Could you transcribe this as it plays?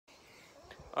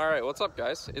Alright, what's up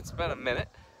guys? It's been a minute,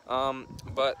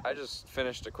 but I just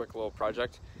finished a quick little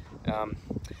project.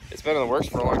 It's been in the works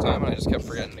for a long time and I just kept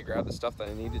forgetting to grab the stuff that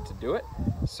I needed to do it.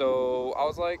 So I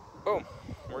was like, boom,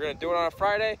 we're gonna do it on a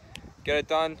Friday, get it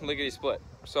done, lickety split.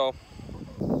 So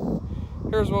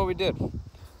here's what we did.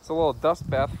 It's a little dust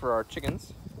bath for our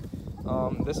chickens.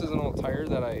 This is an old tire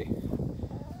that I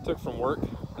took from work.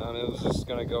 It was just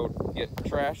gonna go get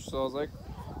trashed, so I was like,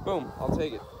 boom, I'll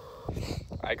take it.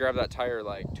 I grabbed that tire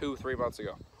like 2-3 months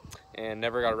ago and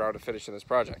never got around to finishing this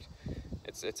project.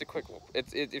 It's a quick,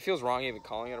 it feels wrong even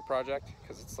calling it a project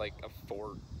because it's like a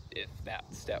 4 if that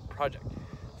step project.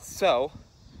 So,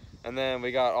 and then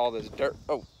we got all this dirt.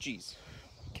 Oh geez,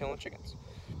 killing chickens.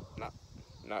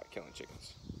 Not killing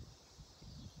chickens.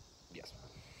 Yes.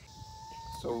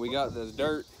 So we got this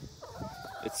dirt.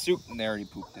 It's soup and they already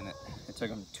pooped in it. It took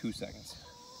them 2 seconds.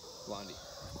 Blondie,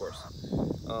 of course.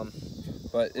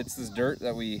 But it's this dirt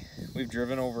that we've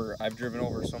driven over. I've driven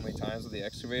over so many times with the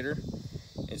excavator.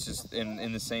 It's just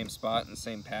in the same spot, in the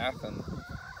same path, and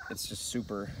it's just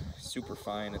super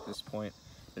fine at this point.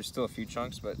 There's still a few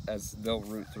chunks, but as they'll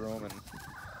root through them, and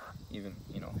even,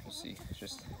 you know, you see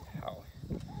just how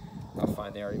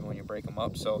fine they are even when you break them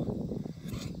up. So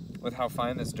with how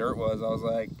fine this dirt was, I was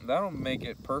like, that'll make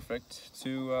it perfect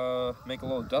to make a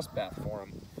little dust bath for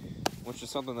them, which is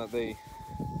something that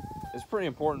is pretty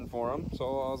important for them. So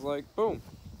I was like, boom,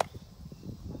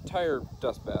 tire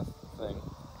dust bath thing.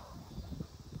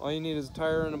 All you need is a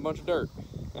tire and a bunch of dirt.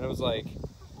 And it was like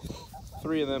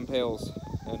 3 of them pails,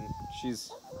 and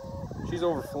she's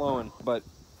overflowing. But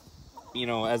you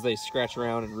know, as they scratch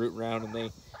around and root around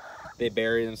and they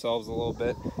bury themselves a little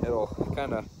bit, it'll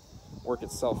kind of work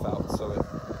itself out, so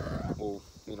it will,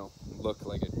 you know, look a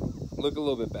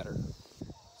little bit better.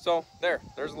 So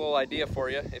there's a little idea for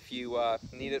you if you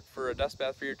need it for a dust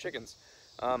bath for your chickens.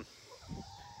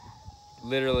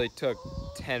 Literally took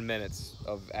 10 minutes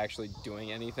of actually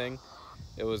doing anything.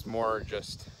 It was more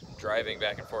just driving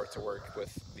back and forth to work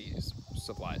with these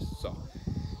supplies. So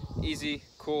easy,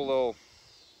 cool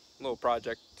little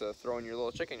project to throw in your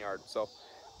little chicken yard. So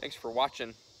thanks for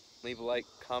watching. Leave a like,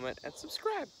 comment, and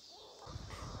subscribe.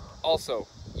 Also,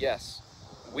 yes,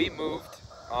 we moved.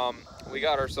 We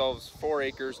got ourselves 4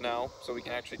 acres now, so we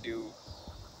can actually do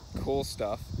cool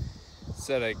stuff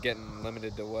instead of getting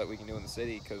limited to what we can do in the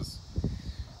city, because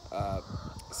the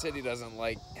city doesn't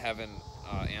like having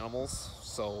animals.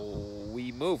 So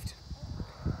we moved,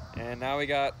 and now we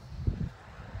got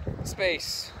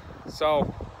space.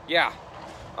 So yeah,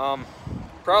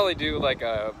 probably do like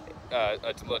a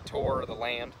tour of the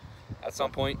land at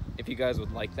some point if you guys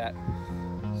would like that.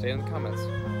 Say it in the comments.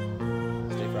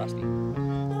 Stay frosty.